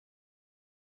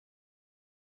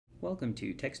Welcome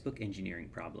to Textbook Engineering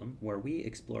Problem, where we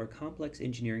explore complex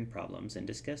engineering problems and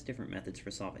discuss different methods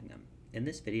for solving them. In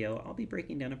this video, I'll be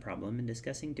breaking down a problem and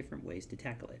discussing different ways to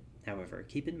tackle it. However,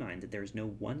 keep in mind that there is no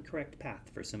one correct path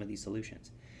for some of these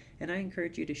solutions, and I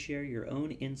encourage you to share your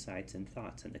own insights and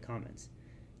thoughts in the comments.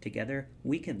 Together,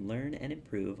 we can learn and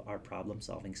improve our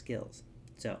problem-solving skills.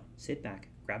 So, sit back,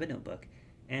 grab a notebook,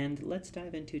 and let's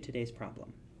dive into today's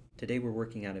problem. Today we're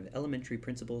working out of Elementary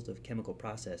Principles of Chemical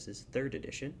Processes, 3rd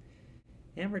edition,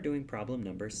 and we're doing problem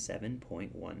number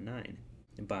 7.19.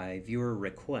 By viewer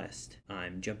request,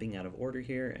 I'm jumping out of order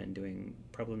here and doing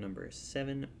problem number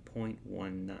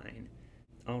 7.19.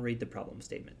 I'll read the problem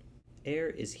statement. Air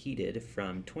is heated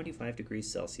from 25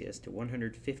 degrees Celsius to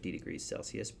 150 degrees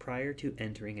Celsius prior to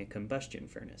entering a combustion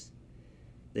furnace.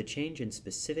 The change in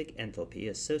specific enthalpy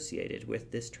associated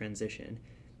with this transition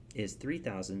is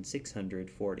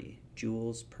 3,640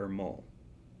 joules per mole.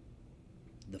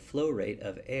 The flow rate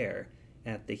of air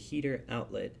at the heater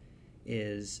outlet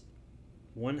is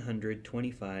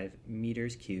 125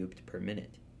 meters cubed per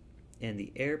minute, and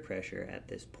the air pressure at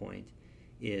this point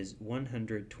is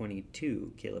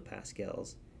 122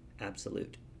 kilopascals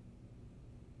absolute.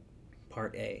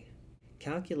 Part A.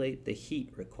 Calculate the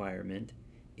heat requirement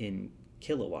in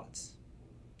kilowatts,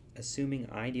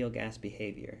 assuming ideal gas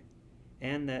behavior,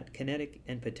 and that kinetic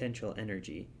and potential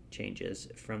energy changes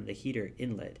from the heater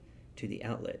inlet to the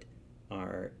outlet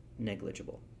are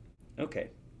negligible. Okay,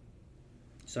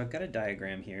 so I've got a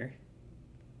diagram here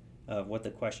of what the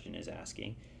question is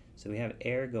asking. So we have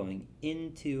air going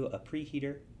into a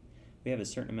preheater. We have a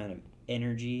certain amount of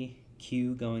energy,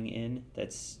 Q, going in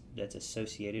that's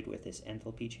associated with this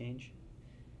enthalpy change.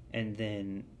 And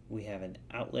then we have an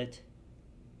outlet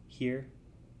here.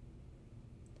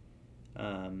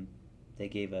 They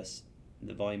gave us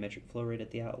the volumetric flow rate at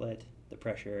the outlet, the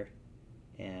pressure,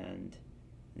 and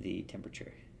the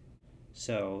temperature.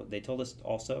 So they told us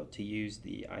also to use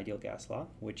the ideal gas law,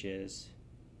 which is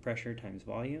pressure times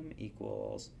volume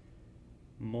equals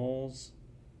moles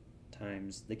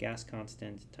times the gas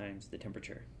constant times the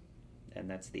temperature. And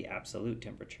that's the absolute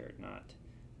temperature, not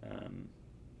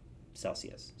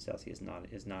Celsius. Celsius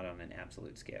is not on an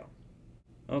absolute scale.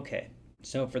 Okay,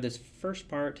 so for this first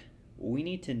part, we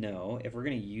need to know, if we're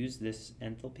going to use this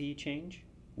enthalpy change,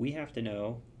 we have to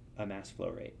know a mass flow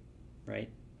rate,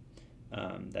 right?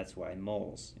 That's why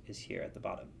moles is here at the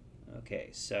bottom. Okay,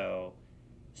 so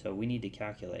we need to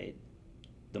calculate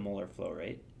the molar flow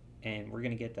rate, and we're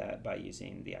going to get that by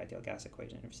using the ideal gas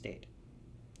equation of state.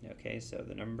 Okay, so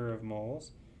the number of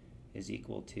moles is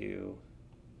equal to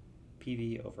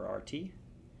PV over RT,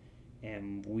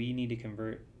 and we need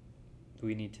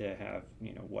to have,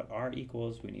 what R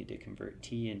equals, we need to convert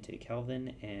T into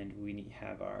Kelvin, and we need to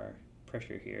have our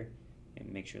pressure here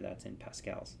and make sure that's in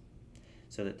pascals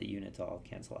so that the units all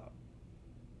cancel out.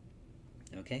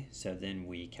 Okay, so then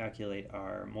we calculate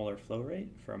our molar flow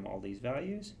rate from all these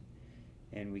values,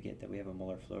 and we get that we have a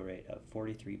molar flow rate of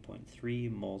 43.3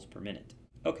 moles per minute.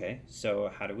 Okay, so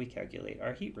how do we calculate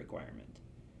our heat requirement?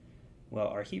 Well,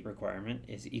 our heat requirement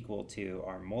is equal to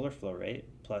our molar flow rate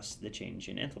plus the change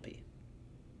in enthalpy,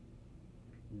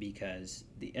 because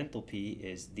the enthalpy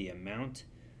is the amount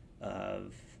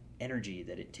of energy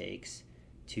that it takes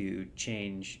to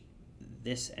change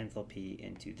this enthalpy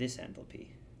into this enthalpy.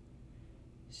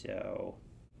 So,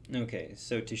 okay,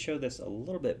 so to show this a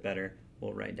little bit better,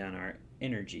 we'll write down our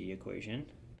energy equation.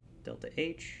 Delta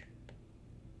H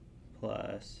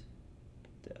plus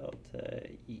delta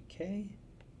EK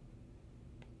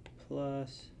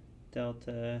plus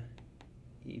delta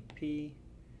EP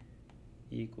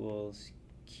equals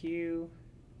Q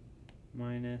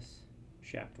minus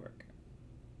shaft work.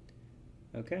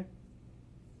 Okay,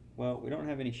 well, we don't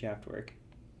have any shaft work,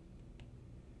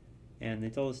 and they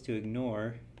told us to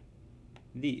ignore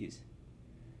these.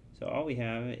 So all we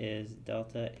have is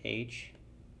delta H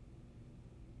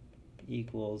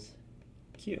equals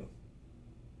Q.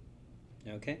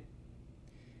 Okay,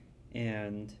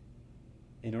 and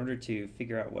in order to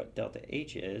figure out what delta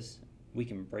H is, we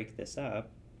can break this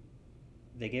up.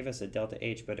 They gave us a delta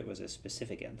H, but it was a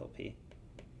specific enthalpy.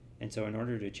 And so in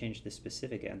order to change the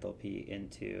specific enthalpy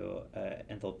into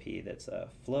enthalpy that's a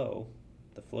flow,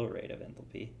 the flow rate of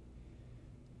enthalpy,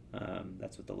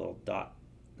 that's what the little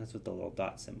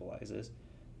dot symbolizes,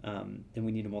 then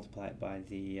we need to multiply it by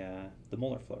the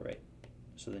molar flow rate.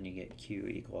 So then you get Q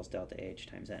equals delta H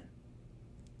times N.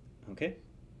 Okay?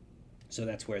 So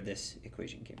that's where this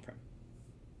equation came from.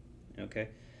 Okay?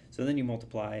 So then you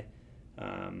multiply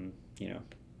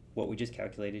what we just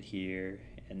calculated here,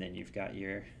 and then you've got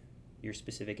your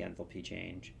specific enthalpy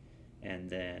change, and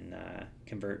then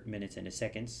convert minutes into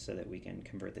seconds so that we can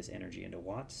convert this energy into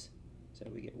watts. So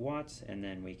we get watts, and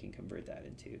then we can convert that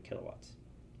into kilowatts.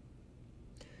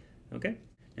 Okay,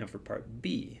 now for part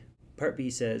B. Part B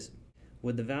says,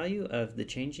 would the value of the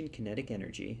change in kinetic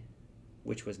energy,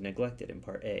 which was neglected in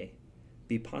part A,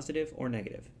 be positive or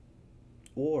negative?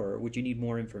 Or would you need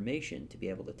more information to be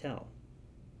able to tell?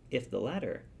 If the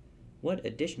latter, what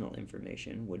additional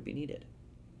information would be needed?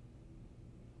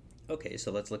 Okay,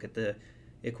 so let's look at the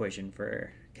equation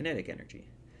for kinetic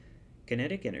energy.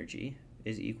 Kinetic energy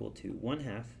is equal to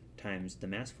 1/2 times the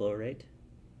mass flow rate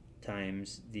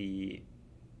times the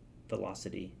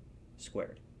velocity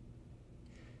squared.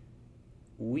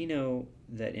 We know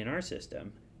that in our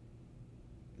system,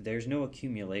 there's no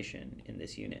accumulation in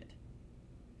this unit.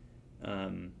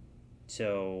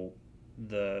 So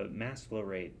the mass flow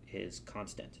rate is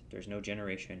constant. There's no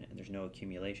generation and there's no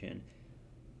accumulation.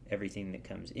 Everything that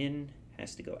comes in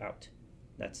has to go out.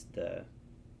 That's the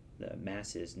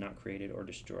mass is not created or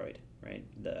destroyed, right?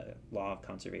 The law of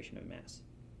conservation of mass.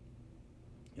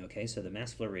 Okay, so the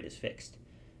mass flow rate is fixed.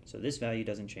 So this value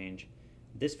doesn't change.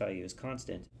 This value is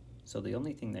constant. So the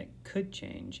only thing that could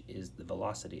change is the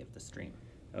velocity of the stream.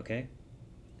 Okay,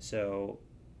 so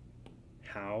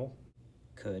how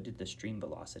could the stream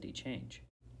velocity change?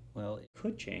 Well, it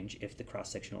could change if the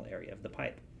cross-sectional area of the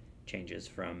pipe changes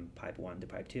from pipe 1 to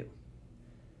pipe 2.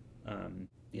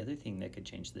 The other thing that could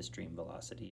change the stream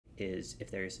velocity is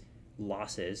if there's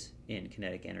losses in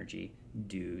kinetic energy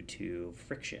due to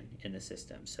friction in the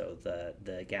system. So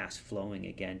the gas flowing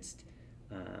against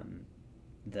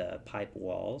the pipe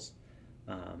walls,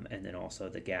 and then also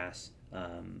the gas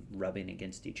rubbing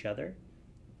against each other.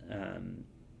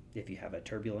 If you have a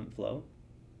turbulent flow,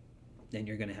 then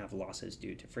you're going to have losses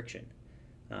due to friction.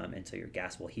 And so your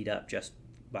gas will heat up just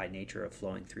by nature of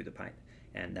flowing through the pipe.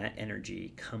 And that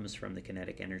energy comes from the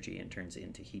kinetic energy and turns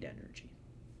into heat energy.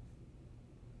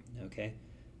 Okay.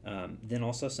 Then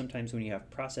also sometimes when you have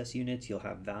process units, you'll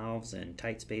have valves and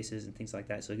tight spaces and things like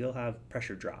that. So you'll have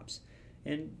pressure drops,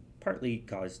 and partly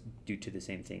caused due to the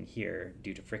same thing here,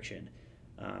 due to friction.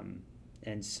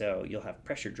 And so you'll have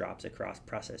pressure drops across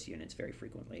process units very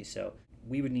frequently. So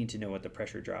we would need to know what the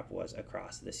pressure drop was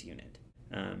across this unit.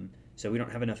 So we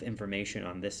don't have enough information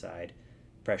on this side,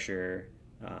 pressure,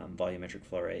 volumetric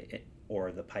flow rate,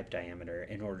 or the pipe diameter,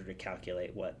 in order to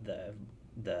calculate what the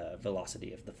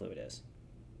velocity of the fluid is.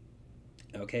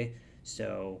 Okay,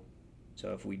 so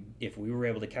if we were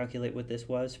able to calculate what this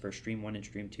was for stream 1 and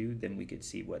stream 2, then we could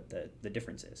see what the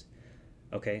difference is.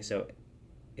 Okay, so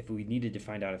if we needed to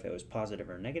find out if it was positive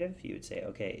or negative, you would say,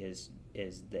 okay, is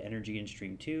the energy in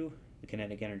stream 2, the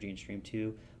kinetic energy in stream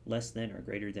 2, less than or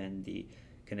greater than the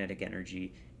kinetic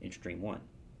energy in stream 1?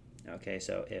 Okay,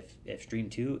 so if stream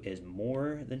 2 is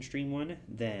more than stream 1,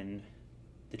 then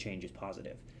the change is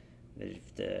positive.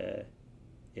 If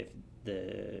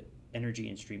the energy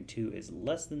in stream 2 is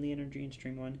less than the energy in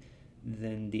stream 1,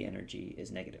 then the energy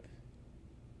is negative.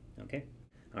 Okay?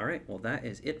 Alright, well that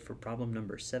is it for problem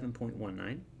number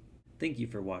 7.19. Thank you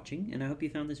for watching, and I hope you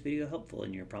found this video helpful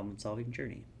in your problem-solving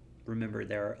journey. Remember,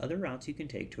 there are other routes you can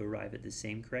take to arrive at the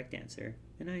same correct answer,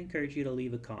 and I encourage you to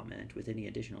leave a comment with any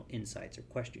additional insights or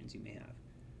questions you may have.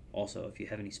 Also, if you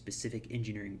have any specific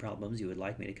engineering problems you would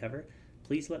like me to cover,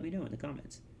 please let me know in the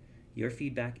comments. Your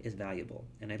feedback is valuable,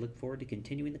 and I look forward to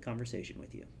continuing the conversation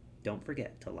with you. Don't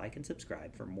forget to like and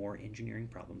subscribe for more engineering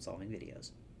problem-solving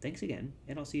videos. Thanks again,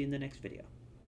 and I'll see you in the next video.